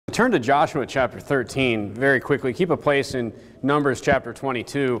Turn to Joshua chapter 13 very quickly. Keep a place in Numbers chapter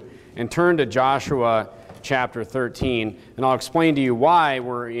 22 and turn to Joshua chapter 13. And I'll explain to you why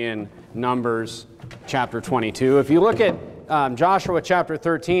we're in Numbers chapter 22. If you look at Joshua chapter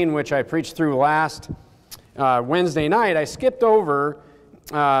 13, which I preached through last Wednesday night, I skipped over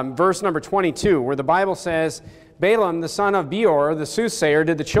verse number 22, where the Bible says, Balaam, the son of Beor, the soothsayer,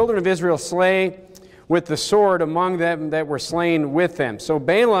 did the children of Israel slay with the sword among them that were slain with them. So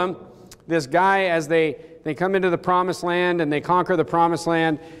Balaam, this guy, as they come into the promised land and they conquer the promised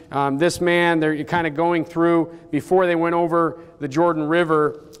land, this man, they're kind of going through, before they went over the Jordan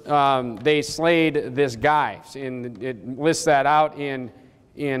River, they slayed this guy. And it lists that out in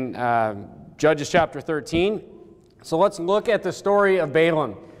Judges chapter 13. So let's look at the story of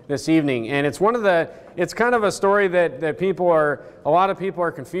Balaam this evening. And it's kind of a story that a lot of people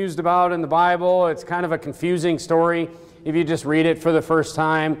are confused about in the Bible. It's kind of a confusing story if you just read it for the first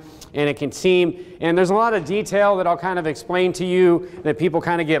time. And it can seem, and there's a lot of detail that I'll kind of explain to you that people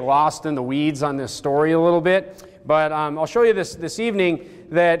kind of get lost in the weeds on this story a little bit. But I'll show you this evening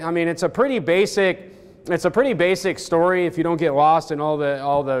that, I mean, it's a pretty basic story if you don't get lost in all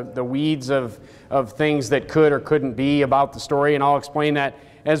the weeds of things that could or couldn't be about the story, and I'll explain that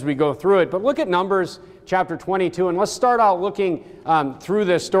as we go through it. But look at Numbers chapter 22, and let's start out looking through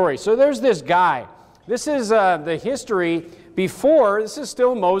this story. So there's this guy. This is the history before. This is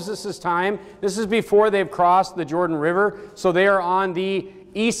still Moses' time. This is before they've crossed the Jordan River. So they are on the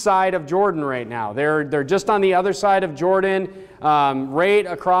east side of Jordan right now. They're just on the other side of Jordan, right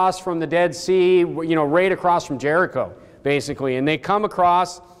across from the Dead Sea, right across from Jericho, basically. And they come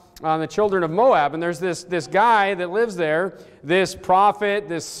across the children of Moab, and there's this guy that lives there, this prophet,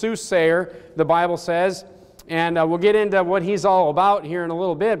 this soothsayer, the Bible says, and we'll get into what he's all about here in a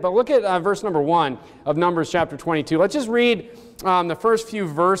little bit. But look at verse number 1 of Numbers chapter 22. Let's just read the first few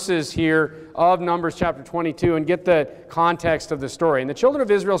verses here of Numbers chapter 22 and get the context of the story. And the children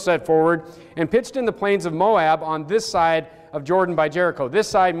of Israel set forward and pitched in the plains of Moab on this side of Jordan by Jericho, this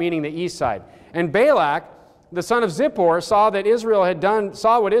side meaning the east side. And Balak, the son of Zippor, saw what Israel had done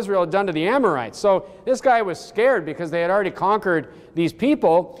to the Amorites. So this guy was scared because they had already conquered these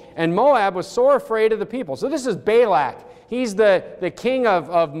people, and Moab was sore afraid of the people. So this is Balak. He's the king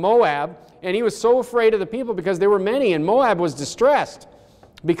of Moab, and he was so afraid of the people because there were many, and Moab was distressed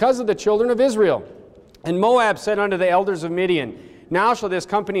because of the children of Israel. And Moab said unto the elders of Midian, Now shall this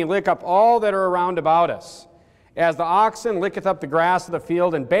company lick up all that are around about us, as the oxen licketh up the grass of the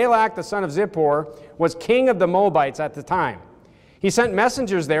field. And Balak the son of Zippor was king of the Moabites at the time. He sent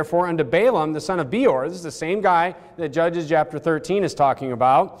messengers therefore unto Balaam the son of Beor, this is the same guy that Judges chapter 13 is talking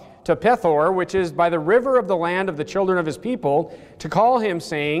about, to Pethor, which is by the river of the land of the children of his people, to call him,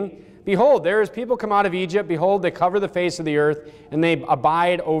 saying, Behold, there is people come out of Egypt, behold, they cover the face of the earth, and they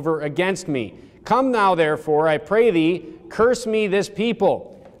abide over against me. Come now therefore, I pray thee, curse me this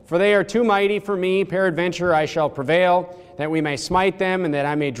people, for they are too mighty for me. Peradventure I shall prevail, that we may smite them, and that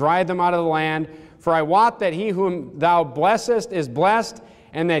I may drive them out of the land. For I wot that he whom thou blessest is blessed,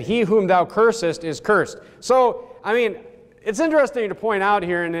 and that he whom thou cursest is cursed. So, I mean, it's interesting to point out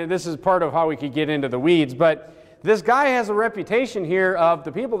here, and this is part of how we could get into the weeds, but this guy has a reputation here of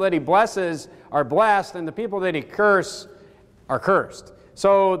the people that he blesses are blessed, and the people that he curses are cursed.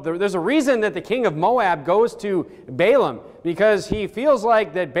 So there's a reason that the king of Moab goes to Balaam, because he feels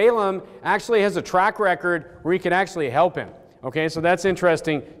like that Balaam actually has a track record where he can actually help him. Okay, so that's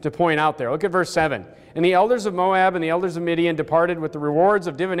interesting to point out there. Look at verse 7. And the elders of Moab and the elders of Midian departed with the rewards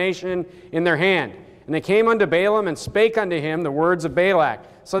of divination in their hand. And they came unto Balaam and spake unto him the words of Balak.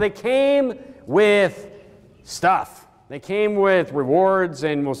 So they came with stuff. They came with rewards,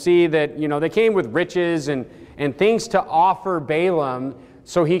 and we'll see that, they came with riches and things to offer Balaam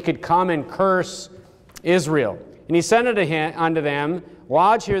so he could come and curse Israel. And he said unto them,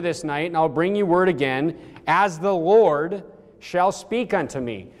 Lodge here this night, and I'll bring you word again, as the Lord shall speak unto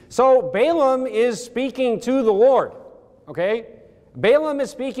me. So Balaam is speaking to the Lord. Okay? Balaam is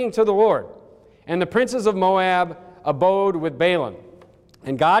speaking to the Lord. And the princes of Moab abode with Balaam.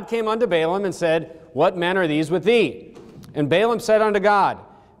 And God came unto Balaam and said, What men are these with thee? And Balaam said unto God,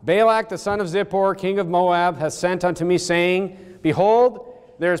 Balak the son of Zippor, king of Moab, hath sent unto me, saying, Behold,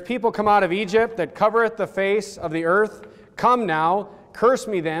 there is people come out of Egypt that covereth the face of the earth. Come now, curse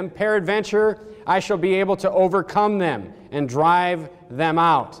me them, peradventure I shall be able to overcome them and drive them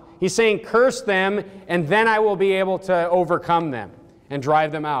out. He's saying, curse them, and then I will be able to overcome them and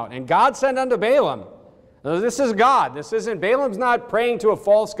drive them out. And God said unto Balaam, now, this is God. Balaam's not praying to a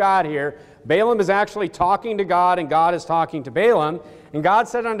false god here. Balaam is actually talking to God, and God is talking to Balaam. And God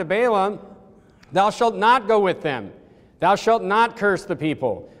said unto Balaam, Thou shalt not go with them. Thou shalt not curse the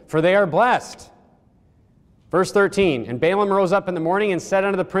people. for they are blessed. Verse 13, and Balaam rose up in the morning and said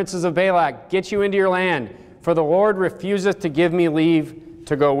unto the princes of Balak, get you into your land, for the Lord refuseth to give me leave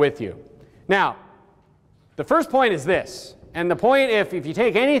to go with you. Now, the first point is this, and the point, if you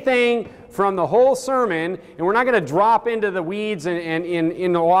take anything from the whole sermon, and we're not going to drop into the weeds and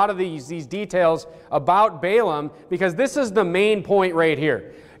in a lot of these details about Balaam, because this is the main point right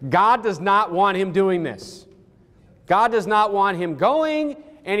here. God does not want him doing this. God does not want him going,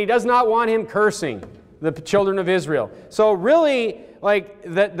 and he does not want him cursing the children of Israel. So really, like,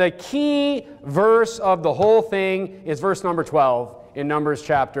 the key verse of the whole thing is verse number 12 in Numbers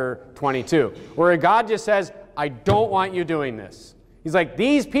chapter 22, where God just says, I don't want you doing this. He's like,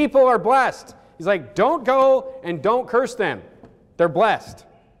 these people are blessed. He's like, don't go and don't curse them. They're blessed.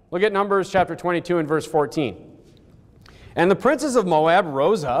 Look at Numbers chapter 22 and verse 14. And the princes of Moab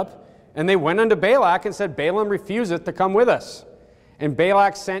rose up, and they went unto Balak and said, Balaam refuseth to come with us. And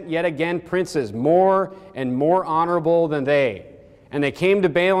Balak sent yet again princes, more and more honorable than they. And they came to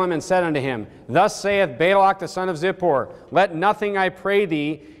Balaam and said unto him, thus saith Balak the son of Zippor, let nothing, I pray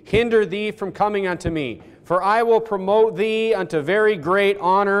thee, hinder thee from coming unto me. For I will promote thee unto very great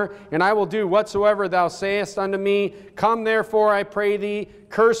honor, and I will do whatsoever thou sayest unto me. Come therefore, I pray thee,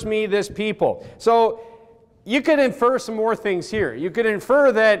 curse me this people. So you could infer some more things here. You could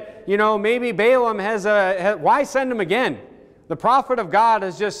infer that, maybe Balaam why send him again? The prophet of God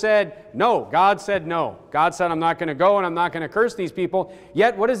has just said, no. God said no. God said, I'm not going to go and I'm not going to curse these people.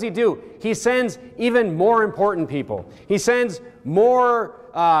 Yet, what does he do? He sends even more important people. He sends more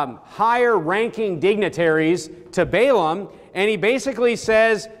higher ranking dignitaries to Balaam, and he basically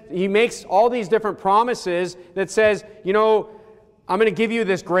says, he makes all these different promises that says, I'm going to give you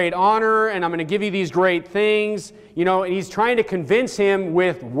this great honor, and I'm going to give you these great things, and he's trying to convince him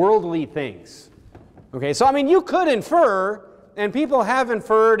with worldly things. Okay, so you could infer, and people have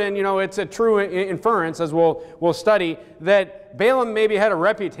inferred, and it's a true inference, as we'll study, that Balaam maybe had a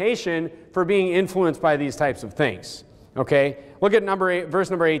reputation for being influenced by these types of things. Okay, look at verse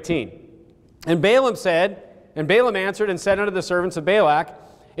number 18. And Balaam answered and said unto the servants of Balak,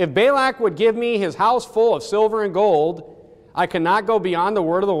 if Balak would give me his house full of silver and gold, I cannot go beyond the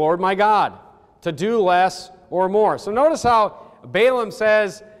word of the Lord my God, to do less or more. So notice how Balaam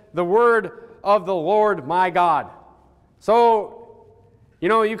says the word of the Lord my God. So,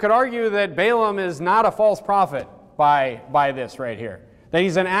 you could argue that Balaam is not a false prophet by this right here. That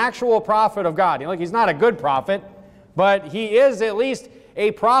he's an actual prophet of God. He's not a good prophet, but he is at least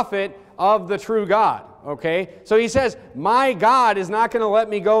a prophet of the true God. Okay? So he says, my God is not going to let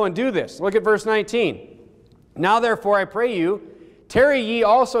me go and do this. Look at verse 19. Now therefore I pray you, tarry ye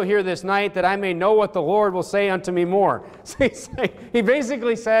also here this night, that I may know what the Lord will say unto me more. So he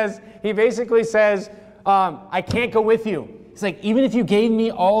basically says, I can't go with you. It's like, even if you gave me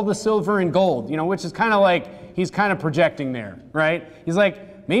all the silver and gold, which is kind of like, he's kind of projecting there, right? He's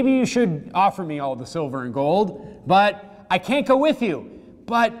like, maybe you should offer me all the silver and gold, but I can't go with you.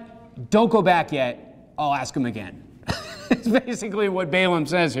 But don't go back yet. I'll ask him again. It's basically what Balaam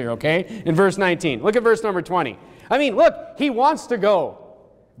says here, okay? In verse 19. Look at verse number 20. Look, he wants to go.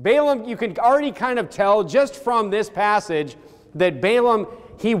 Balaam, you can already kind of tell just from this passage that Balaam,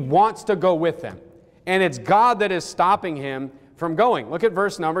 he wants to go with them. And it's God that is stopping him from going. Look at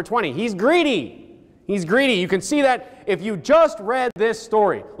verse number 20. He's greedy. He's greedy. You can see that if you just read this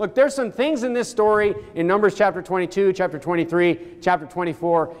story. Look, there's some things in this story in Numbers chapter 22, chapter 23, chapter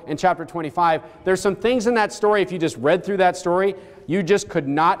 24, and chapter 25. There's some things in that story, if you just read through that story, you just could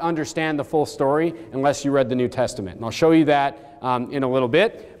not understand the full story unless you read the New Testament. And I'll show you that in a little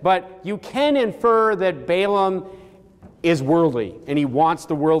bit. But you can infer that Balaam is worldly, and he wants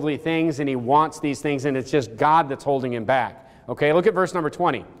the worldly things, and he wants these things, and it's just God that's holding him back. Okay, look at verse number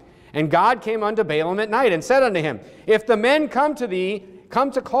 20. And God came unto Balaam at night and said unto him, if the men come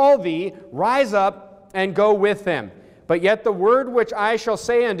to call thee, rise up and go with them. But yet the word which I shall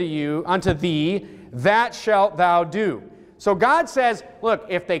say unto thee, that shalt thou do. So God says, look,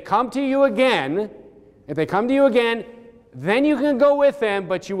 if they come to you again, then you can go with them,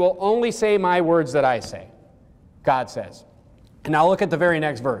 but you will only say my words that I say. God says. And now look at the very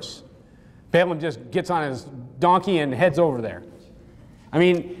next verse. Balaam just gets on his donkey and heads over there.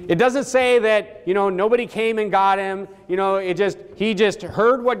 It doesn't say that, nobody came and got him. He just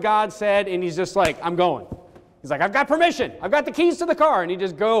heard what God said, and he's just like, I'm going. He's like, I've got permission. I've got the keys to the car, and he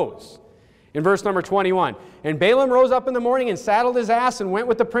just goes. In verse number 21, and Balaam rose up in the morning and saddled his ass and went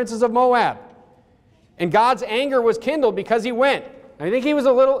with the princes of Moab. And God's anger was kindled because he went. I think he was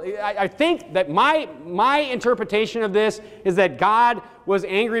a little, I think that my interpretation of this is that God was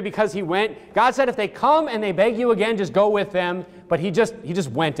angry because he went. God said, if they come and they beg you again, just go with them, but he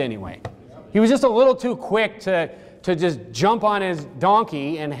just went anyway. He was just a little too quick to just jump on his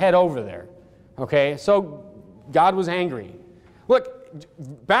donkey and head over there. Okay, so God was angry.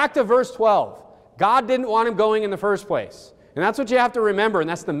 Look, back to verse 12. God didn't want him going in the first place. And that's what you have to remember, and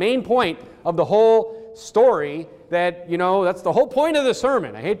that's the main point of the whole story, that, you know, that's the whole point of the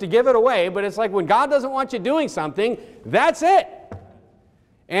sermon. I hate to give it away, but it's like when God doesn't want you doing something, that's it.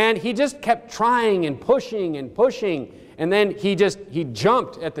 And he just kept trying and pushing, and then he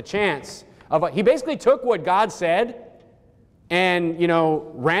jumped at the chance of, he basically took what God said and, you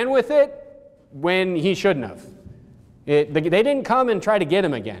know, ran with it when he shouldn't have. They didn't come and try to get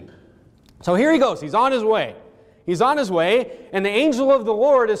him again. So here he goes. He's on his way. He's on his way, and the angel of the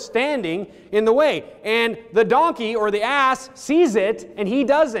Lord is standing in the way. And the donkey or the ass sees it, and he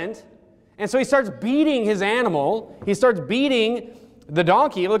doesn't. And so he starts beating his animal. He starts beating the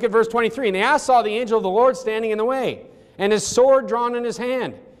donkey. Look at verse 23. And the ass saw the angel of the Lord standing in the way, and his sword drawn in his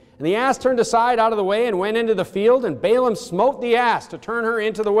hand. And the ass turned aside out of the way and went into the field, and Balaam smote the ass to turn her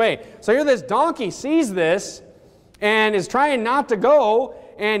into the way. So here this donkey sees this and is trying not to go,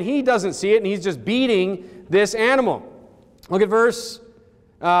 and he doesn't see it, and he's just beating this animal. Look at verse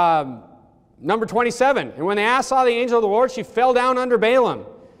number 27. And when the ass saw the angel of the Lord, she fell down under Balaam.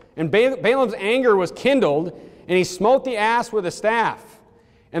 And Balaam's anger was kindled, and he smote the ass with a staff.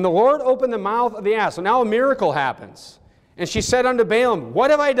 And the Lord opened the mouth of the ass. So now a miracle happens. And she said unto Balaam,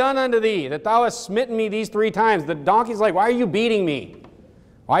 what have I done unto thee, that thou hast smitten me these 3 times? The donkey's like, why are you beating me?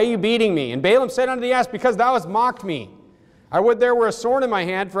 Why are you beating me? And Balaam said unto the ass, because thou hast mocked me. I would there were a sword in my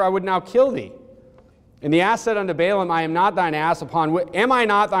hand, for I would now kill thee. And the ass said unto Balaam, am I not thine ass upon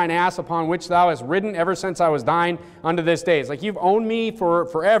which thou hast ridden ever since I was thine unto this day? It's like, you've owned me for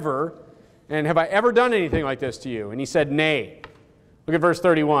forever, and have I ever done anything like this to you? And he said, nay. Look at verse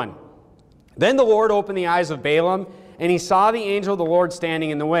 31. Then the Lord opened the eyes of Balaam, and he saw the angel of the Lord standing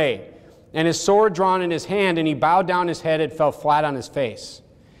in the way, and his sword drawn in his hand, and he bowed down his head and fell flat on his face.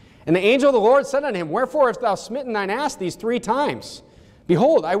 And the angel of the Lord said unto him, wherefore hast thou smitten thine ass these 3 times?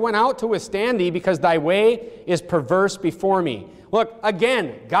 Behold, I went out to withstand thee, because thy way is perverse before me. Look,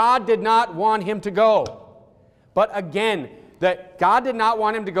 again, God did not want him to go. But again, that God did not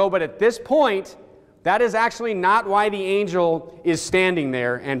want him to go, but at this point, that is actually not why the angel is standing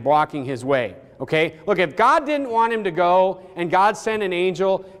there and blocking his way. Okay? Look, if God didn't want him to go and God sent an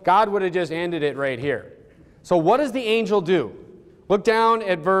angel, God would have just ended it right here. So what does the angel do? Look down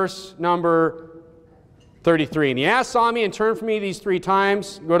at verse number 33. And the ass saw me and turned from me these 3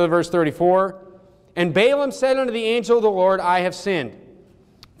 times. Go to verse 34. And Balaam said unto the angel of the Lord, I have sinned.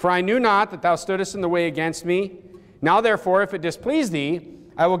 For I knew not that thou stoodest in the way against me. Now therefore, if it displease thee,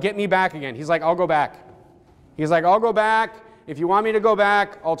 I will get me back again. He's like, I'll go back. He's like, I'll go back. If you want me to go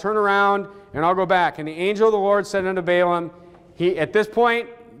back, I'll turn around and I'll go back. And the angel of the Lord said unto Balaam, at this point,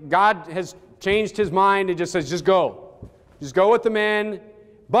 God has changed his mind and just says, just go. Just go with the men.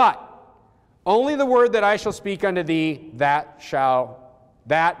 But only the word that I shall speak unto thee, that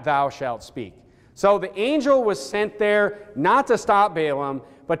thou shalt speak. So the angel was sent there not to stop Balaam,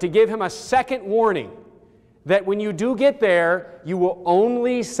 but to give him a second warning, that when you do get there, you will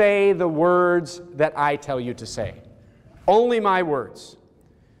only say the words that I tell you to say. Only my words.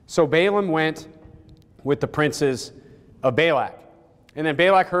 So Balaam went with the princes of Balak. And then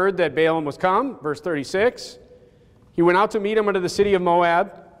Balak heard that Balaam was come, verse 36. He went out to meet him unto the city of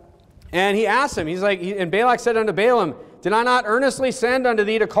Moab. And he asked him, and Balak said unto Balaam, did I not earnestly send unto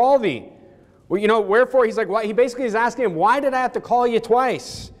thee to call thee? Well, you know, wherefore, he's like, why? He basically is asking him, why did I have to call you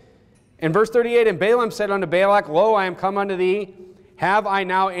twice? In verse 38, and Balaam said unto Balak, lo, I am come unto thee. Have I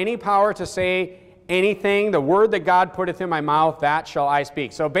now any power to say anything? The word that God putteth in my mouth, that shall I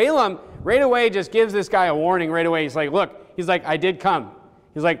speak. So Balaam right away just gives this guy a warning right away. He's like, look, he's like, I did come.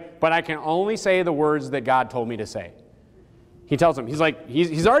 He's like, but I can only say the words that God told me to say. He tells him, he's like,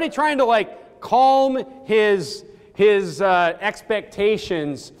 he's already trying to like calm his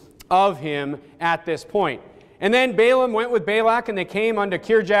expectations of him at this point. And then Balaam went with Balak, and they came unto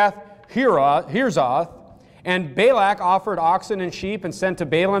Kirjath-Hierzoth. And Balak offered oxen and sheep and sent to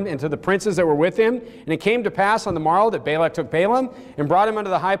Balaam and to the princes that were with him. And it came to pass on the morrow that Balak took Balaam and brought him unto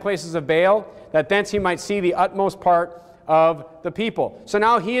the high places of Baal, that thence he might see the utmost part of the people. So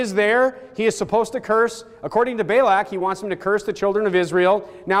now he is there. He is supposed to curse. According to Balak, he wants him to curse the children of Israel.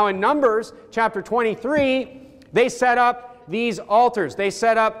 Now in Numbers chapter 23, they set up these altars. They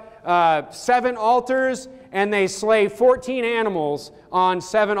set up 7 altars, and they slay 14 animals on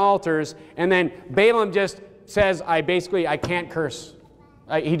 7 altars. And then Balaam just says, I can't curse.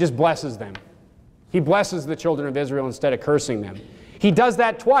 He just blesses them. He blesses the children of Israel instead of cursing them. He does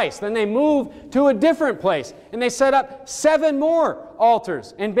that twice. Then they move to a different place, and they set up 7 more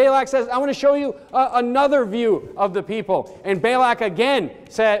altars. And Balak says, I want to show you another view of the people. And Balak again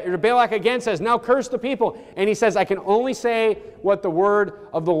says, now curse the people. And he says, I can only say what the word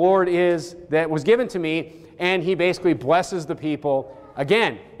of the Lord is that was given to me. And he basically blesses the people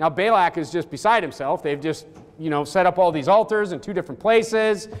again. Now Balak is just beside himself. They've just set up all these altars in 2 different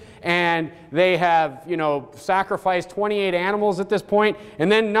places, and they have, sacrificed 28 animals at this point.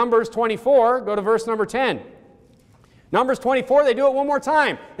 And then Numbers 24, go to verse number 10. Numbers 24, they do it one more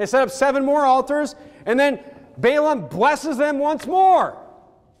time. They set up 7 more altars, and then Balaam blesses them once more,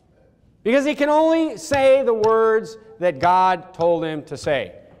 because he can only say the words that God told him to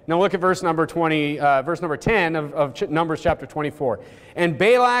say. Now look at verse number 10 of Numbers chapter 24. And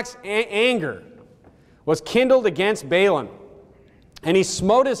Balak's anger was kindled against Balaam, and he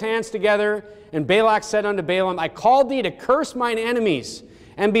smote his hands together, and Balak said unto Balaam, I called thee to curse mine enemies,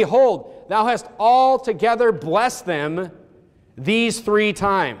 and behold, thou hast altogether blessed them these 3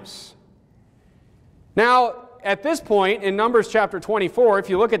 times. Now, at this point in Numbers chapter 24, if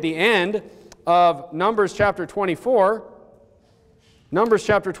you look at the end of Numbers chapter 24,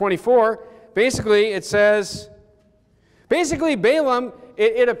 basically it says, Balaam,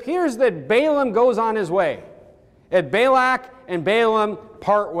 it appears that Balaam goes on his way. That Balak and Balaam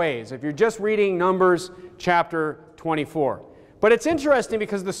part ways, if you're just reading Numbers chapter 24. But it's interesting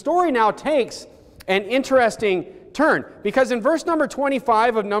because the story now takes an interesting turn. Because in verse number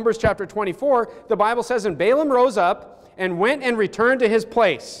 25 of Numbers chapter 24, the Bible says, And Balaam rose up and went and returned to his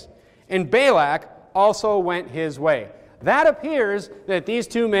place, and Balak also went his way. That appears that these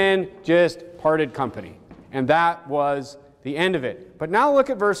 2 men just parted company. And that was the end of it. But now look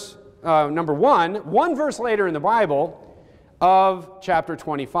at verse number 1 verse later in the Bible of chapter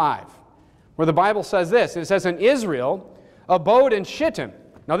 25, where the Bible says this. It says, And Israel abode in Shittim.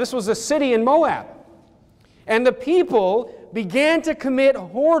 Now this was a city in Moab. And the people began to commit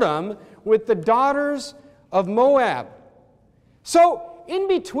whoredom with the daughters of Moab. So in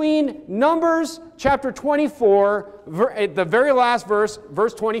between Numbers chapter 24, the very last verse,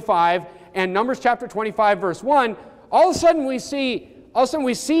 verse 25, and Numbers chapter 25, verse 1, all of a sudden we see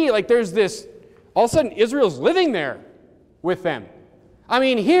like there's this, all of a sudden Israel's living there with them. I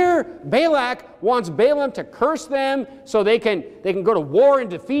mean, here Balak wants Balaam to curse them so they can go to war and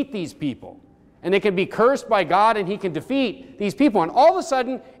defeat these people. And they can be cursed by God, and he can defeat these people. And all of a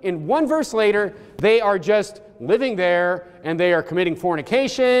sudden, in 1 verse later, they are just living there, and they are committing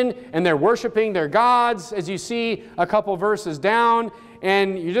fornication, and they're worshiping their gods, as you see a couple verses down.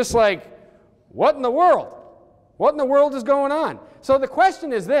 And you're just like, what in the world? What in the world is going on? So the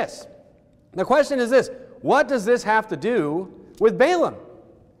question is this. What does this have to do with Balaam?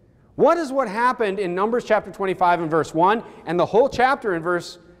 What is what happened in Numbers chapter 25 and verse 1 and the whole chapter in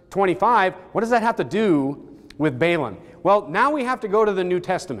verse 25, what does that have to do with Balaam? Well, now we have to go to the New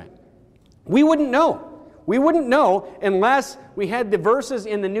Testament. We wouldn't know. We wouldn't know unless we had the verses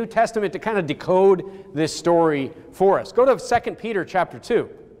in the New Testament to kind of decode this story for us. Go to 2 Peter chapter 2.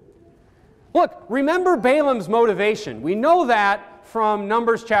 Look, remember Balaam's motivation. We know that from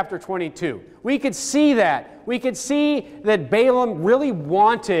Numbers chapter 22. We could see that. We could see that Balaam really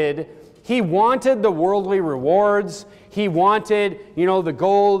wanted the worldly rewards. He wanted, the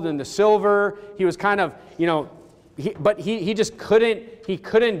gold and the silver. He was kind of, but he just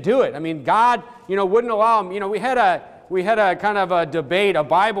couldn't do it. I mean, God, wouldn't allow him. We had a kind of a debate, a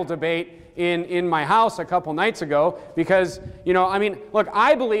Bible debate in my house a couple nights ago because, look,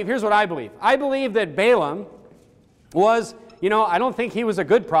 here's what I believe. I believe that Balaam was, I don't think he was a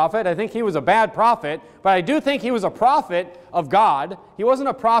good prophet. I think he was a bad prophet, but I do think he was a prophet of God. He wasn't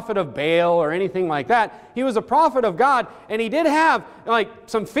a prophet of Baal or anything like that. He was a prophet of God, and he did have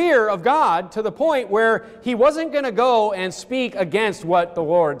some fear of God to the point where he wasn't going to go and speak against what the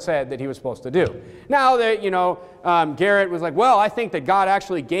Lord said that he was supposed to do. Now that, Garrett was like, well, I think that God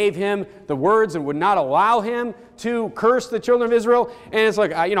actually gave him the words and would not allow him to curse the children of Israel. And it's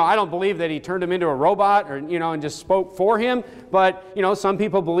like, I don't believe that he turned him into a robot or, and just spoke for him. But, some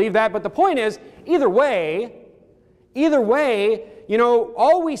people believe that. But the point is, either way,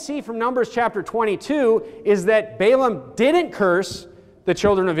 all we see from Numbers chapter 22 is that Balaam didn't curse the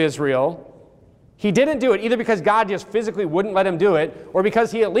children of Israel. He didn't do it either because God just physically wouldn't let him do it, or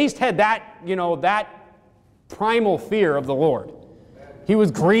because he at least had that, that primal fear of the Lord. He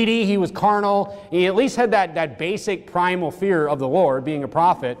was greedy, he was carnal, he at least had that basic primal fear of the Lord, being a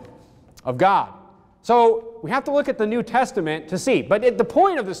prophet of God. So we have to look at the New Testament to see. But the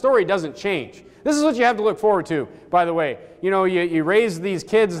point of the story doesn't change. This is what you have to look forward to, by the way. You know, you raise these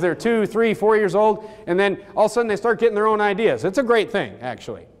kids, they're 2, 3, 4 years old, and then all of a sudden they start getting their own ideas. It's a great thing,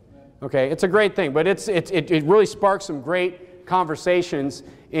 actually. Okay, it's a great thing, but it really sparks some great conversations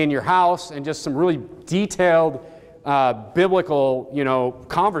in your house and just some really detailed biblical, you know,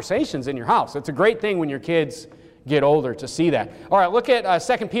 conversations in your house. It's a great thing when your kids get older to see that. All right, look at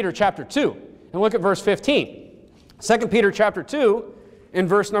 2 Peter chapter 2 and look at verse 15. 2 Peter chapter 2 and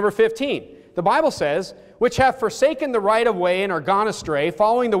verse number 15. The Bible says, which have forsaken the right of way and are gone astray,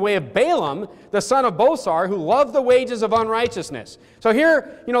 following the way of Balaam, the son of Bosar, who loved the wages of unrighteousness. So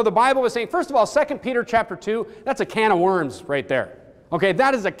here, you know, the Bible is saying, first of all, 2 Peter chapter 2, that's a can of worms right there. Okay,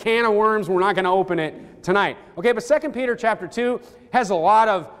 that is a can of worms. We're not going to open it tonight. Okay, but 2 Peter chapter 2 has a lot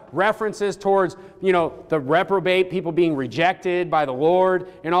of references towards, you know, the reprobate, people being rejected by the Lord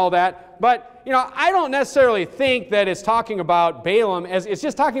and all that. But, you know, I don't necessarily think that it's talking about Balaam as, it's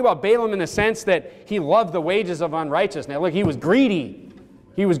just talking about Balaam in the sense that he loved the wages of unrighteousness. Now, look, he was greedy.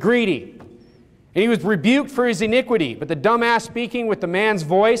 He was greedy. And he was rebuked for his iniquity. But the dumbass speaking with the man's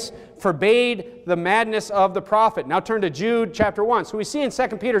voice forbade the madness of the prophet. Now turn to Jude chapter 1. So we see in 2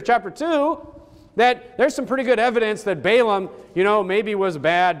 Peter chapter 2 that there's some pretty good evidence that Balaam, you know, maybe was a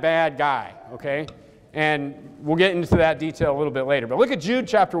bad guy, okay? And we'll get into that detail a little bit later. But look at Jude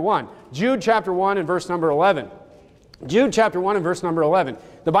chapter 1. Jude chapter 1 and verse number 11. Jude chapter 1 and verse number 11.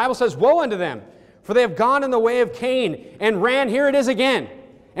 The Bible says, woe unto them, for they have gone in the way of Cain, and ran, here it is again,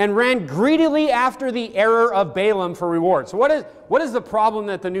 and ran greedily after the error of Balaam for reward. So what is the problem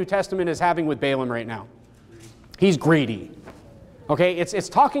that the New Testament is having with Balaam right now? He's greedy. Okay, it's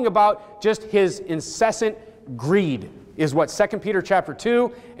talking about just his incessant greed is what 2 Peter chapter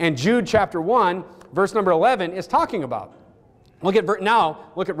 2 and Jude chapter 1, verse number 11 is talking about. Now,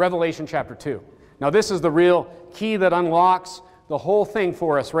 look at Revelation chapter 2. Now, this is the real key that unlocks the whole thing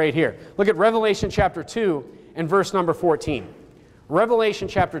for us right here. Look at Revelation chapter 2 and verse number 14. Revelation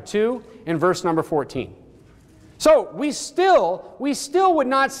chapter 2 and verse number 14. So we still would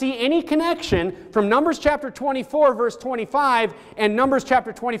not see any connection from Numbers chapter 24 verse 25 and Numbers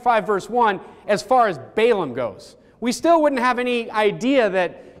chapter 25 verse 1 as far as Balaam goes. We still wouldn't have any idea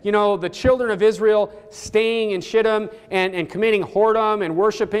that, you know, the children of Israel staying in Shittim and committing whoredom and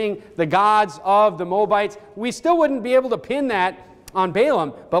worshiping the gods of the Moabites. We still wouldn't be able to pin that on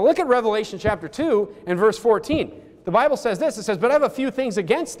Balaam. But look at Revelation chapter 2 and verse 14. The Bible says this, it says, but I have a few things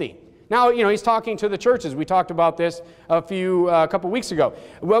against thee. Now, you know, he's talking to the churches. We talked about this a couple weeks ago.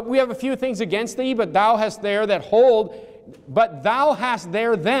 Well, we have a few things against thee, but thou hast there them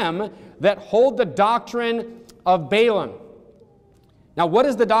that hold the doctrine of Balaam. Now, what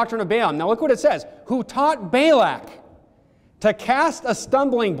is the doctrine of Balaam? Now, look what it says. Who taught Balak to cast a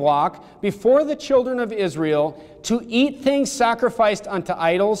stumbling block before the children of Israel, to eat things sacrificed unto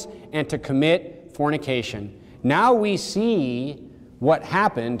idols, and to commit fornication. Now we see what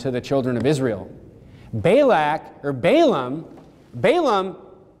happened to the children of Israel. Balaam,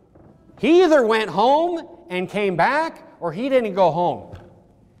 he either went home and came back, or he didn't go home.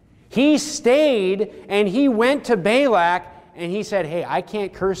 He stayed and he went to Balak and he said, hey, I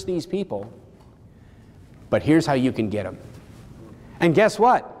can't curse these people, but here's how you can get them. And guess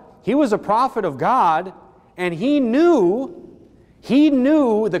what? He was a prophet of God, and he knew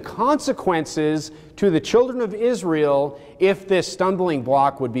the consequences to the children of Israel if this stumbling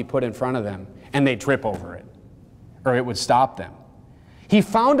block would be put in front of them and they'd trip over it, or it would stop them. He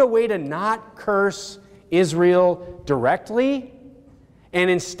found a way to not curse Israel directly and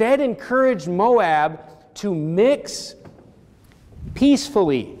instead encouraged Moab to mix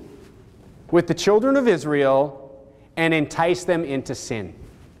peacefully with the children of Israel and entice them into sin.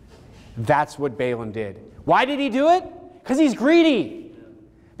 That's what Balaam did. Why did he do it? Because he's greedy.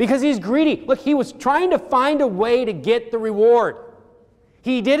 Because he's greedy. Look, he was trying to find a way to get the reward.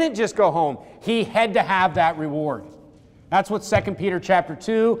 He didn't just go home. He had to have that reward. That's what 2 Peter chapter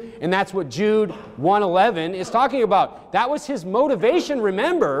 2 and that's what Jude 1:11 is talking about. That was his motivation,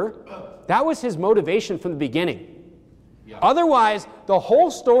 remember. That was his motivation from the beginning. Yeah. Otherwise, the whole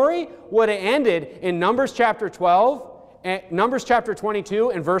story would have ended in Numbers chapter 12, Numbers chapter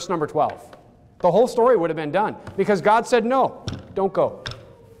 22 and verse number 12. The whole story would have been done because God said, no, don't go.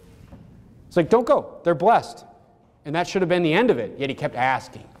 It's like, don't go. They're blessed. And that should have been the end of it. Yet he kept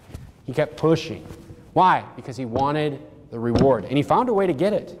asking. He kept pushing. Why? Because he wanted the reward. And he found a way to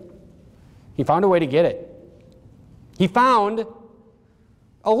get it. He found a way to get it. He found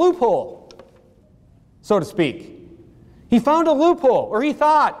a loophole, so to speak. He found a loophole, or he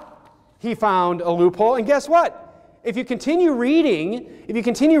thought he found a loophole. And guess what? if you continue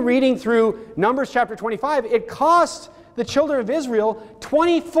reading through Numbers chapter 25, it cost the children of Israel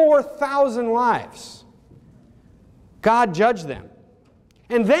 24,000 lives. God judged them.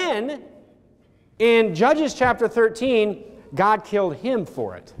 And then, in Judges chapter 13, God killed him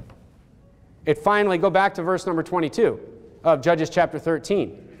for it. It finally, go back to verse number 22 of Judges chapter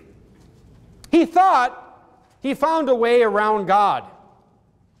 13. He thought he found a way around God,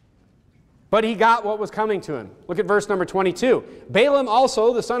 but he got what was coming to him. Look at verse number 22. Balaam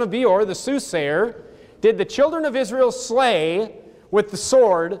also, the son of Beor, the soothsayer, did the children of Israel slay with the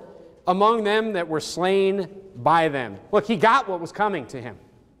sword among them that were slain by them. Look, he got what was coming to him.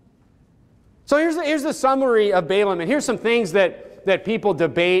 So here's the summary of Balaam, and here's some things that people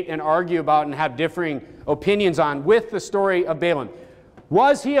debate and argue about and have differing opinions on with the story of Balaam.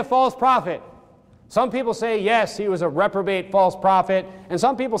 Was he a false prophet? Some people say, yes, he was a reprobate false prophet. And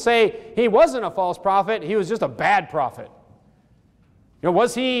some people say he wasn't a false prophet, he was just a bad prophet. You know,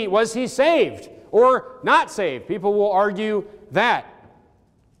 was he saved or not saved? People will argue that.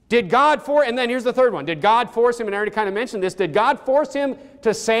 Did God force, and then here's the third one. Did God force him, and I already kind of mentioned this, did God force him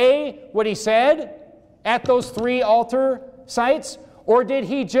to say what he said at those 3 altar sites? Or did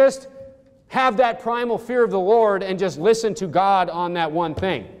he just have that primal fear of the Lord and just listen to God on that one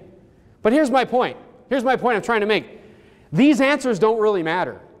thing? But here's my point. Here's my point I'm trying to make. These answers don't really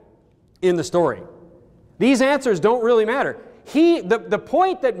matter in the story. These answers don't really matter. The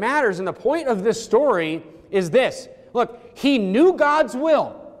point that matters and the point of this story is this. Look, he knew God's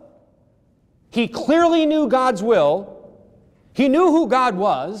will. He clearly knew God's will. He knew who God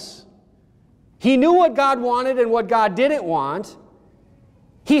was. He knew what God wanted and what God didn't want.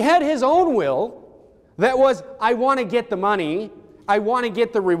 He had his own will that was, I want to get the money. I want to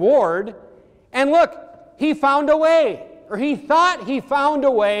get the reward. And look, he found a way, or he thought he found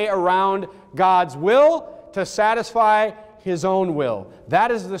a way around God's will to satisfy his own will.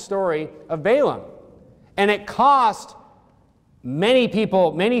 That is the story of Balaam. And it cost many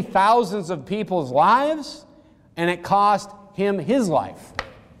people, many thousands of people's lives, and it cost him his life.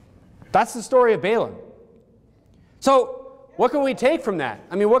 That's the story of Balaam. So, what can we take from that?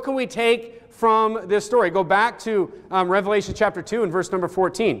 I mean, what can we take from this story? Go back to Revelation chapter 2 and verse number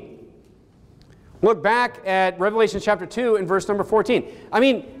 14. Look back at Revelation chapter 2 and verse number 14. I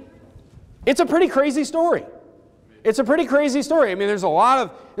mean, it's a pretty crazy story. It's a pretty crazy story. I mean, there's a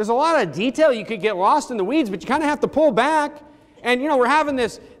lot of detail. You could get lost in the weeds, but you kind of have to pull back. And, you know, we're having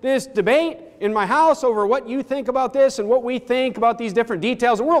this debate in my house over what you think about this and what we think about these different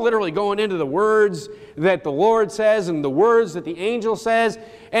details. And we're literally going into the words that the Lord says and the words that the angel says.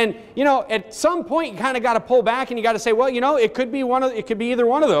 And, you know, at some point you kind of got to pull back and you got to say, well, you know, it could be either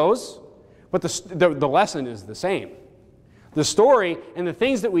one of those. But the lesson is the same. The story and the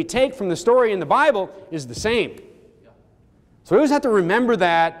things that we take from the story in the Bible is the same. So we always have to remember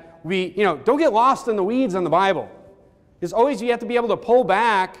that. Don't get lost in the weeds on the Bible. It's always, you have to be able to pull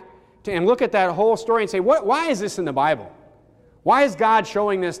back and look at that whole story and say, why is this in the Bible? Why is God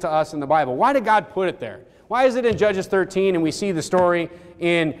showing this to us in the Bible? Why did God put it there? Why is it in Judges 13 and we see the story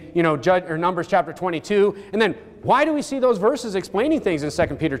in Numbers chapter 22? And then why do we see those verses explaining things in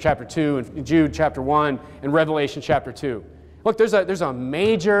 2 Peter chapter 2 and Jude chapter 1 and Revelation chapter 2? Look, there's a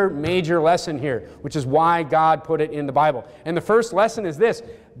major lesson here, which is why God put it in the Bible. And the first lesson is this: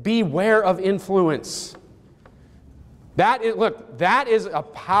 beware of influence. That is a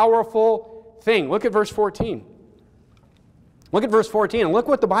powerful thing. Look at verse 14. Look at verse 14 and look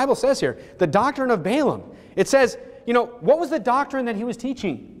what the Bible says here. The doctrine of Balaam. It says, what was the doctrine that he was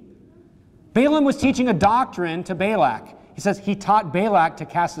teaching? Balaam was teaching a doctrine to Balak. He says he taught Balak to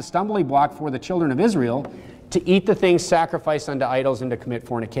cast a stumbling block for the children of Israel, to eat the things sacrificed unto idols, and to commit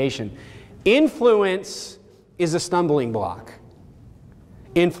fornication. Influence is a stumbling block.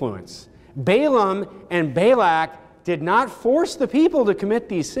 Influence. Balaam and Balak did not force the people to commit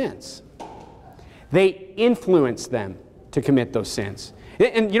these sins. They influenced them to commit those sins.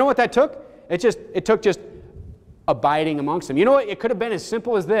 And you know what that took? It took just abiding amongst them. You know what? It could have been as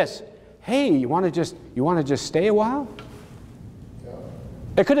simple as this. Hey, you want to just stay a while?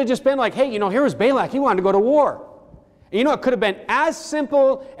 It could have just been like, hey, here was Balak. He wanted to go to war. And it could have been as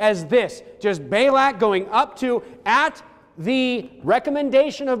simple as this. Just Balak going up to, at the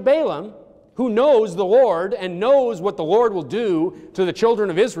recommendation of Balaam, who knows the Lord and knows what the Lord will do to the children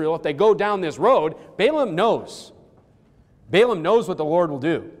of Israel if they go down this road. Balaam knows. Balaam knows what the Lord will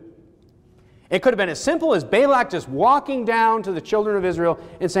do. It could have been as simple as Balak just walking down to the children of Israel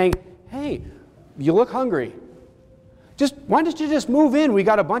and saying, hey, you look hungry. Why don't you just move in? We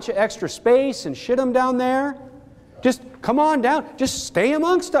got a bunch of extra space and shit them down there. Just come on down. Just stay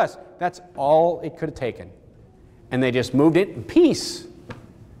amongst us. That's all it could have taken. and they just moved it. Peace.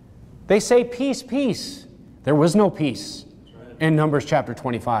 They say peace, peace. There was no peace in Numbers chapter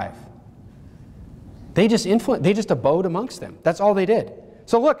 25. They just abode amongst them. That's all they did.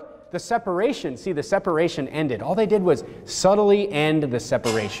 So look, the separation ended. All they did was subtly end the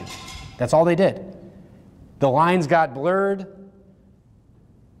separation. That's all they did. The lines got blurred.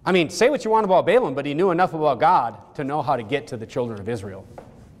 I mean, say what you want about Balaam, but he knew enough about God to know how to get to the children of Israel.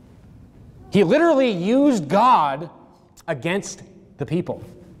 He literally used God against the people,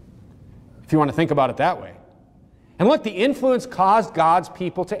 if you want to think about it that way. And look, the influence caused God's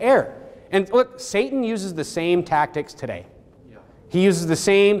people to err. And look, Satan uses the same tactics today. He uses the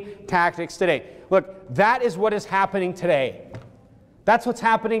same tactics today. Look, that is what is happening today. That's what's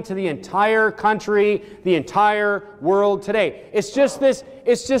happening to the entire country, the entire world today. It's just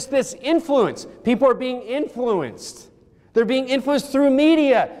this influence. People are being influenced. They're being influenced through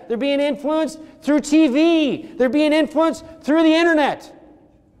media. They're being influenced through TV. They're being influenced through the internet.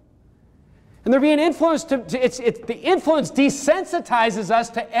 And they're being influenced the influence desensitizes us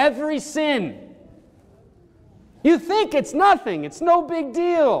to every sin. You think it's nothing. It's no big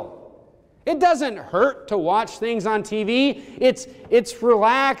deal. It doesn't hurt to watch things on TV. It's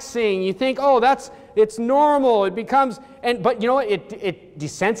relaxing. You think, oh, it's normal. It becomes, but you know what? It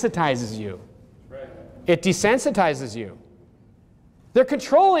desensitizes you. Right. It desensitizes you. They're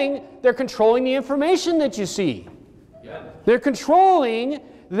controlling the information that you see. Yeah. They're controlling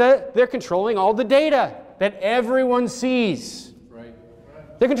all the data that everyone sees. Right.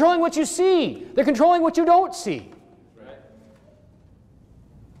 They're controlling what you see. They're controlling what you don't see.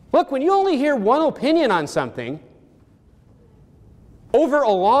 Look, when you only hear one opinion on something over a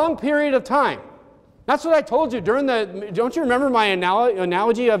long period of time, that's what I told you don't you remember my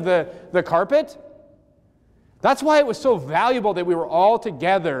analogy of the carpet? That's why it was so valuable that we were all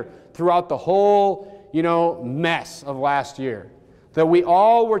together throughout the whole, mess of last year. That we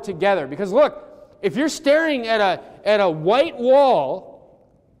all were together. Because look, if you're staring at a white wall,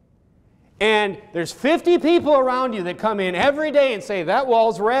 and there's 50 people around you that come in every day and say, that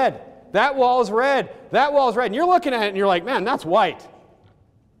wall's red, that wall's red, that wall's red. And you're looking at it and you're like, man, that's white.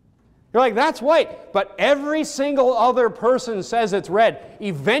 You're like, that's white. But every single other person says it's red.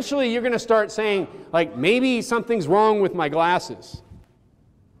 Eventually you're going to start saying, like, maybe something's wrong with my glasses.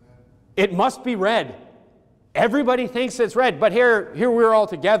 It must be red. Everybody thinks it's red. But here we're all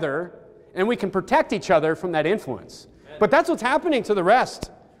together and we can protect each other from that influence. But that's what's happening to the rest.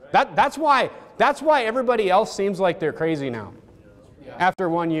 That's why everybody else seems like they're crazy now, after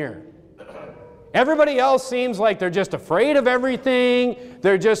 1 year. Everybody else seems like they're just afraid of everything.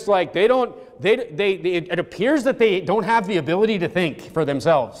 They're just like, it appears that they don't have the ability to think for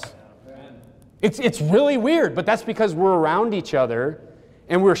themselves. It's really weird, but that's because we're around each other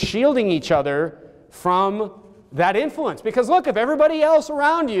and we're shielding each other from that influence. Because look, if everybody else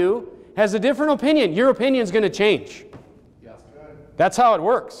around you has a different opinion, your opinion's going to change. That's how it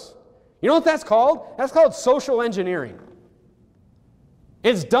works. You know what that's called? That's called social engineering.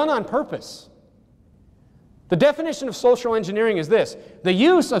 It's done on purpose. The definition of social engineering is this: the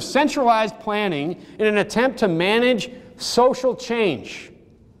use of centralized planning in an attempt to manage social change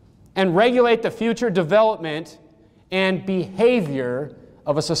and regulate the future development and behavior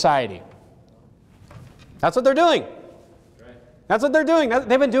of a society. That's what they're doing. That's what they're doing.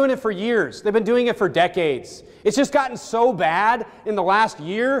 They've been doing it for years. They've been doing it for decades. It's just gotten so bad in the last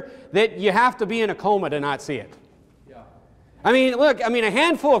year that you have to be in a coma to not see it. Yeah. I mean, look, a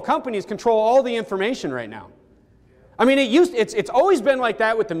handful of companies control all the information right now. I mean, it's always been like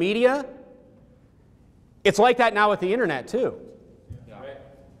that with the media. It's like that now with the internet too. Yeah.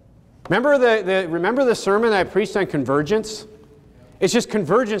 Remember the sermon that I preached on convergence? It's just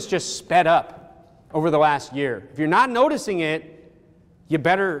convergence just sped up over the last year. If you're not noticing it, you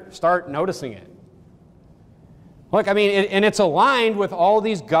better start noticing it. Look, and it's aligned with all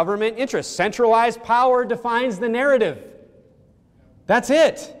these government interests. Centralized power defines the narrative. That's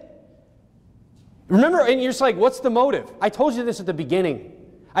it. Remember, and you're just like, what's the motive? I told you this at the beginning.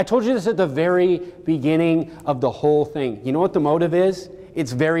 I told you this at the very beginning of the whole thing. You know what the motive is?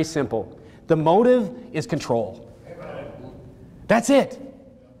 It's very simple. The motive is control. That's it.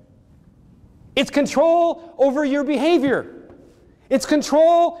 It's control over your behavior. It's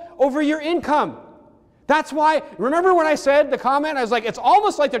control over your income. That's why, remember when I said the comment, I was like, it's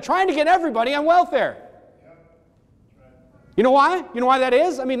almost like they're trying to get everybody on welfare. You know why? You know why that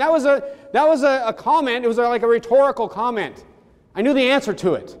is? That was a comment. It was like a rhetorical comment. I knew the answer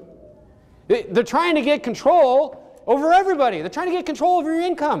to it. They're trying to get control over everybody. They're trying to get control over your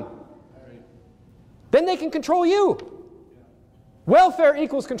income. Then they can control you. Welfare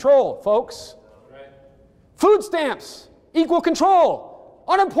equals control, folks. Food stamps equal control.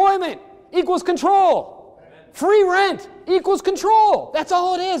 Unemployment equals control. Free rent equals control. That's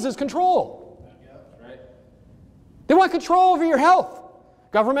all it is control. They want control over your health.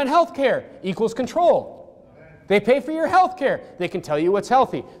 Government health care equals control. They pay for your health care. They can tell you what's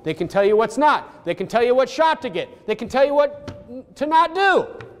healthy. They can tell you what's not. They can tell you what shot to get. They can tell you what to not do.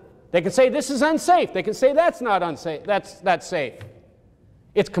 They can say this is unsafe. They can say that's not unsafe. That's safe.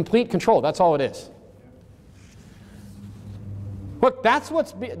 It's complete control. That's all it is. Look, that's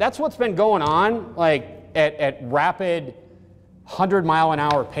what's been going on like at rapid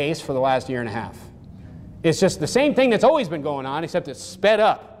 100-mile-an-hour pace for the last year and a half. It's just the same thing that's always been going on, except it's sped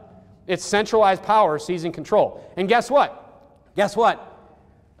up. It's centralized power seizing control. And guess what? Guess what?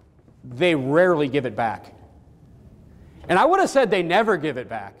 They rarely give it back. And I would have said they never give it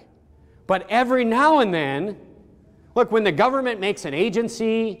back. But every now and then, look, when the government makes an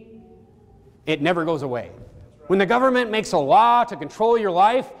agency, it never goes away. When the government makes a law to control your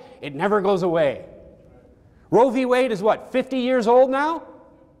life, it never goes away. Roe v. Wade is what, 50 years old now?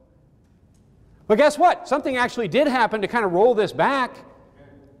 But guess what? Something actually did happen to kind of roll this back.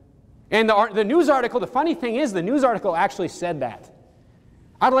 And the news article, the funny thing is, the news article actually said that.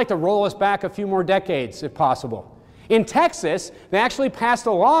 I'd like to roll us back a few more decades, if possible. In Texas, they actually passed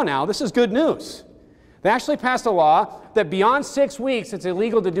a law now. This is good news. They actually passed a law that beyond 6 weeks, it's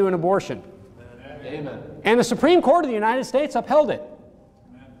illegal to do an abortion. Amen. And the Supreme Court of the United States upheld it.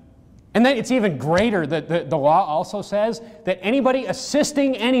 And then it's even greater that the law also says that anybody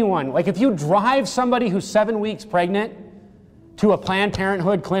assisting anyone, like if you drive somebody who's 7 weeks pregnant to a Planned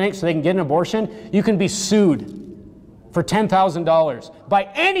Parenthood clinic so they can get an abortion, you can be sued for $10,000 by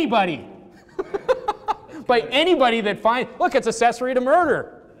anybody. By anybody that finds, look, it's accessory to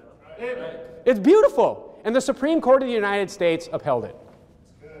murder. It's beautiful. And the Supreme Court of the United States upheld it.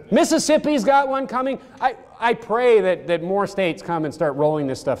 Mississippi's got one coming. I pray that more states come and start rolling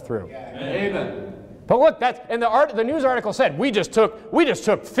this stuff through. Amen. But look, and the news article said we just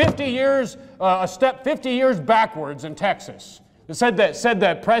took 50 years, a step 50 years backwards in Texas. It said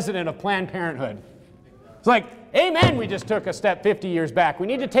the president of Planned Parenthood. It's like, amen, we just took a step 50 years back. We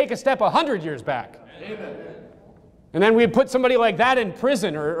need to take a step 100 years back. Amen. And then we'd put somebody like that in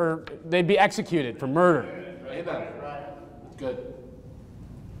prison or they'd be executed for murder. Amen. Good.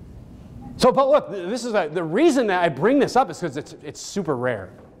 So, but look, this is the reason that I bring this up is because it's super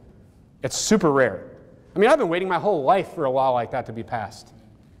rare. It's super rare. I mean, I've been waiting my whole life for a law like that to be passed.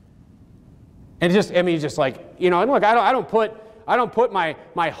 And just like, you know, and look, I don't put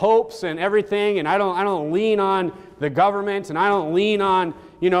my hopes and everything, and I don't lean on the government, and I don't lean on,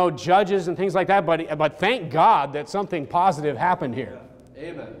 you know, judges and things like that. But thank God that something positive happened here.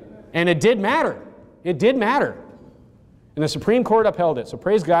 Amen. And it did matter. It did matter. And the Supreme Court upheld it. So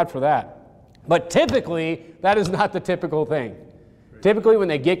praise God for that. But typically, that is not the typical thing. Typically, when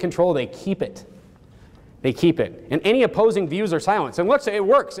they get control, they keep it. They keep it. And any opposing views are silenced. And look, it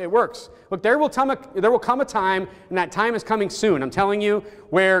works. It works. Look, there will come a time, and that time is coming soon, I'm telling you,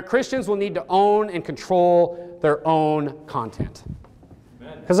 where Christians will need to own and control their own content.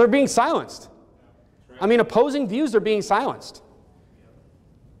 Because they're being silenced. I mean, opposing views are being silenced.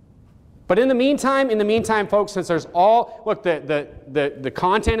 But in the meantime, folks, since there's look, the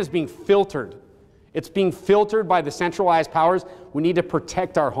content is being filtered. It's being filtered by the centralized powers. We need to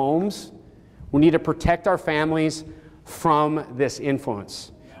protect our homes. We need to protect our families from this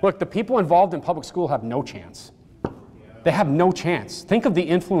influence. Look, the people involved in public school have no chance. They have no chance. Think of the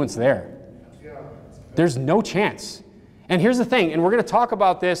influence there. There's no chance. And here's the thing, and we're going to talk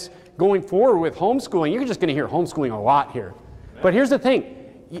about this going forward with homeschooling. You're just going to hear homeschooling a lot here. But here's the thing.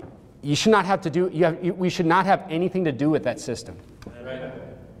 You should not have to do, we should not have anything to do with that system.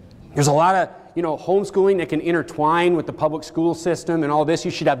 There's a lot of, you know, homeschooling that can intertwine with the public school system and all this. You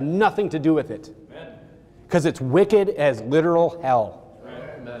should have nothing to do with it. Because it's wicked as literal hell,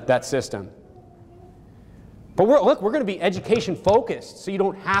 that system. But we're going to be education focused, so you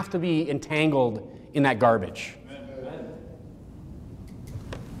don't have to be entangled in that garbage.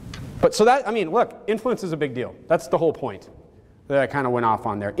 But so that, I mean, look, influence is a big deal. That's the whole point that I kind of went off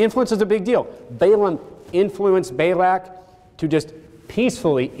on there. Influence is a big deal. Balaam influenced Balak to just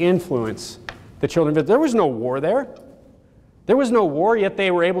peacefully influence the children of Israel. There was no war there. There was no war, yet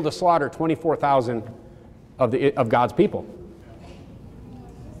they were able to slaughter 24,000 of God's people.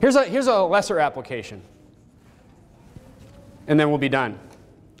 Here's a lesser application, and then we'll be done.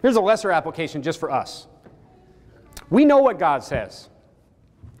 Here's a lesser application just for us. We know what God says.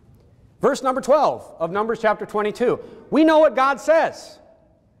 Verse number 12 of Numbers chapter 22. We know what God says.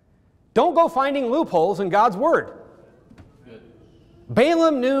 Don't go finding loopholes in God's word.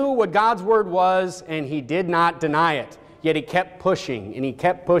 Balaam knew what God's word was, and he did not deny it. Yet he kept pushing, and he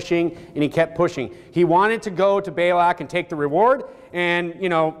kept pushing, and he kept pushing. He wanted to go to Balak and take the reward, and, you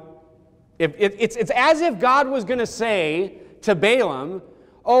know, it's as if God was going to say to Balaam,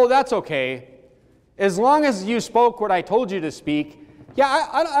 oh, that's okay. As long as you spoke what I told you to speak, yeah,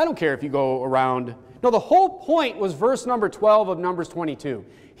 I don't care if you go around. No, the whole point was verse number 12 of Numbers 22.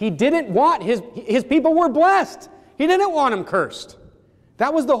 He didn't want his people were blessed. He didn't want them cursed.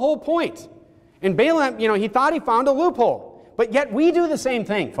 That was the whole point. And Balaam, you know, he thought he found a loophole. But yet we do the same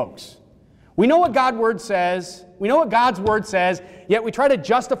thing, folks. We know what God's word says. We know what God's word says, yet we try to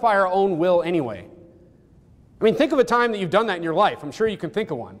justify our own will anyway. I mean, think of a time that you've done that in your life. I'm sure you can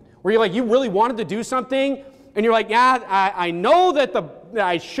think of one. Where you're like, you really wanted to do something, and you're like, yeah, I know that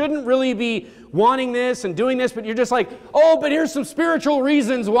I shouldn't really be wanting this and doing this, but you're just like, oh, but here's some spiritual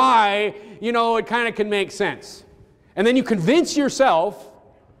reasons why, you know, it kind of can make sense. And then you convince yourself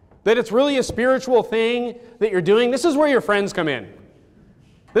that it's really a spiritual thing that you're doing. This is where your friends come in.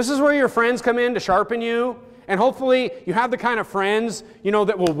 This is where your friends come in to sharpen you. And hopefully you have the kind of friends, you know,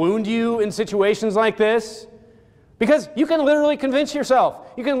 that will wound you in situations like this. Because you can literally convince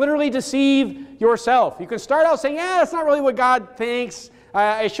yourself. You can literally deceive yourself. You can start out saying, yeah, that's not really what God thinks.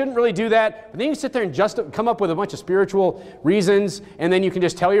 I shouldn't really do that. But then you sit there and just come up with a bunch of spiritual reasons, and then you can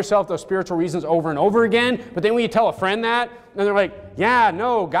just tell yourself those spiritual reasons over and over again. But then when you tell a friend that, and they're like, yeah,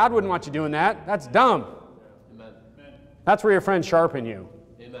 no, God wouldn't want you doing that. That's dumb. Amen. That's where your friends sharpen you.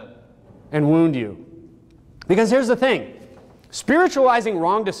 Amen. And wound you. Because here's the thing. Spiritualizing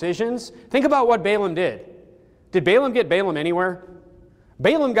wrong decisions, think about what Balaam did. Did Balaam get Balaam anywhere?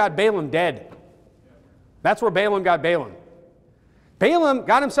 Balaam got Balaam dead. That's where Balaam got Balaam. Balaam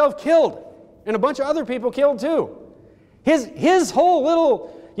got himself killed, and a bunch of other people killed too. His whole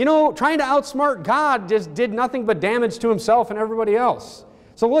little, you know, trying to outsmart God just did nothing but damage to himself and everybody else.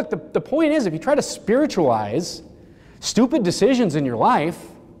 So look, the point is, if you try to spiritualize stupid decisions in your life,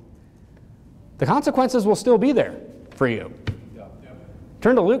 the consequences will still be there for you.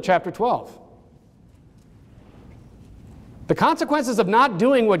 Turn to Luke chapter 12. The consequences of not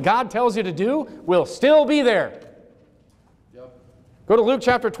doing what God tells you to do will still be there. Go to Luke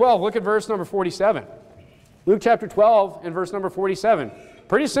chapter 12, look at verse number 47. Luke chapter 12 and verse number 47.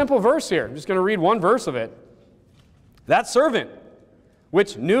 Pretty simple verse here. I'm just going to read one verse of it. That servant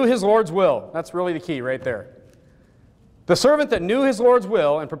which knew his Lord's will. That's really the key right there. The servant that knew his Lord's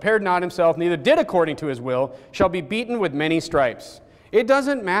will and prepared not himself, neither did according to his will, shall be beaten with many stripes. It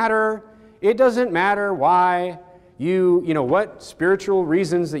doesn't matter. It doesn't matter why you know, what spiritual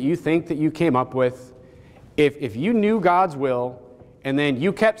reasons that you think that you came up with. If you knew God's will, and then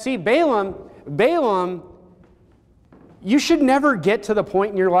you kept, see, Balaam, you should never get to the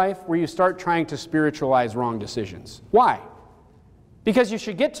point in your life where you start trying to spiritualize wrong decisions. Why? Because you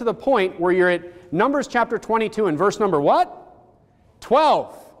should get to the point where you're at Numbers chapter 22 and verse number what?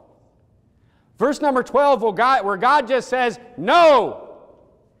 12. Verse number 12 where God just says, no.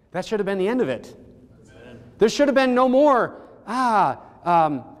 That should have been the end of it. Amen. There should have been no more,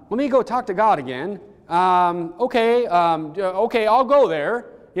 let me go talk to God again. Okay, I'll go there.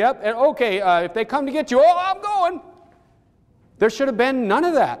 Yep, and okay, if they come to get you, oh, I'm going. There should have been none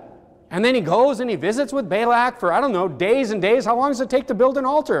of that. And then he goes and he visits with Balak for, I don't know, days and days. How long does it take to build an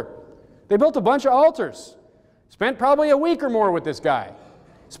altar? They built a bunch of altars. Spent probably a week or more with this guy.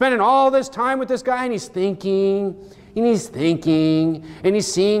 Spending all this time with this guy, and he's thinking, and he's thinking, and he's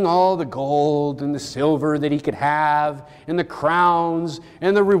seeing all the gold and the silver that he could have, and the crowns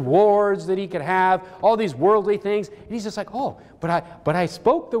and the rewards that he could have, all these worldly things. And he's just like, oh, but I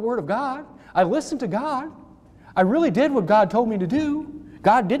spoke the word of God. I listened to God. I really did what God told me to do.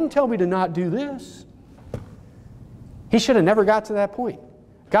 God didn't tell me to not do this. He should have never got to that point.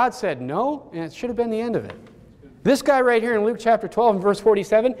 God said no, and it should have been the end of it. This guy right here in Luke chapter 12 and verse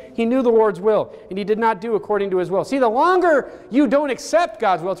 47, he knew the Lord's will, and he did not do according to his will. See, the longer you don't accept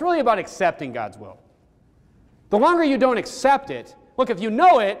God's will, it's really about accepting God's will. The longer you don't accept it, look, if you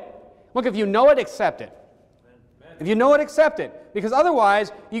know it, accept it. If you know it, accept it. Because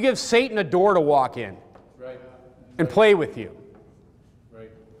otherwise, you give Satan a door to walk in and play with you.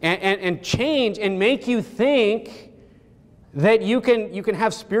 And change and make you think that you can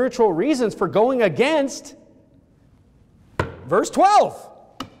have spiritual reasons for going against verse 12,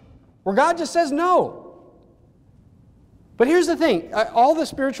 where God just says no. But here's the thing. All the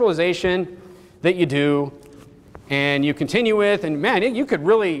spiritualization that you do and you continue with, and man, you could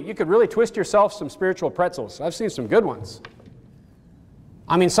really twist yourself some spiritual pretzels. I've seen some good ones.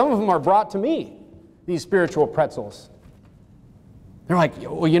 I mean, some of them are brought to me, these spiritual pretzels. They're like,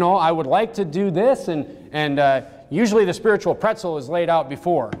 well, you know, I would like to do this, and usually the spiritual pretzel is laid out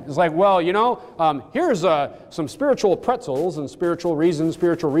before. It's like, well, you know, here's some spiritual pretzels and spiritual reason,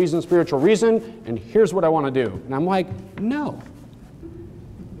 and here's what I want to do. And I'm like, no.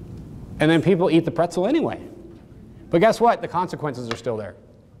 And then people eat the pretzel anyway. But guess what? The consequences are still there.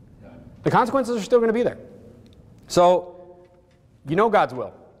 The consequences are still going to be there. So, you know God's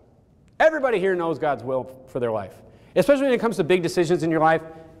will. Everybody here knows God's will for their life. Especially when it comes to big decisions in your life,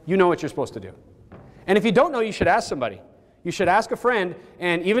 you know what you're supposed to do. And if you don't know, you should ask somebody. You should ask a friend,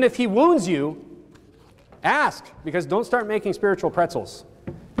 and even if he wounds you, ask. Because don't start making spiritual pretzels,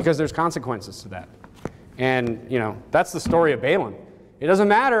 because there's consequences to that. And, you know, that's the story of Balaam. It doesn't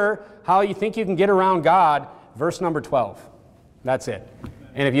matter how you think you can get around God. Verse number 12. That's it.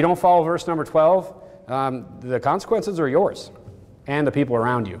 And if you don't follow verse number 12, the consequences are yours and the people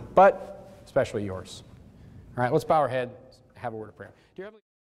around you, but especially yours. All right, let's bow our head, have a word of prayer. Dear Heavenly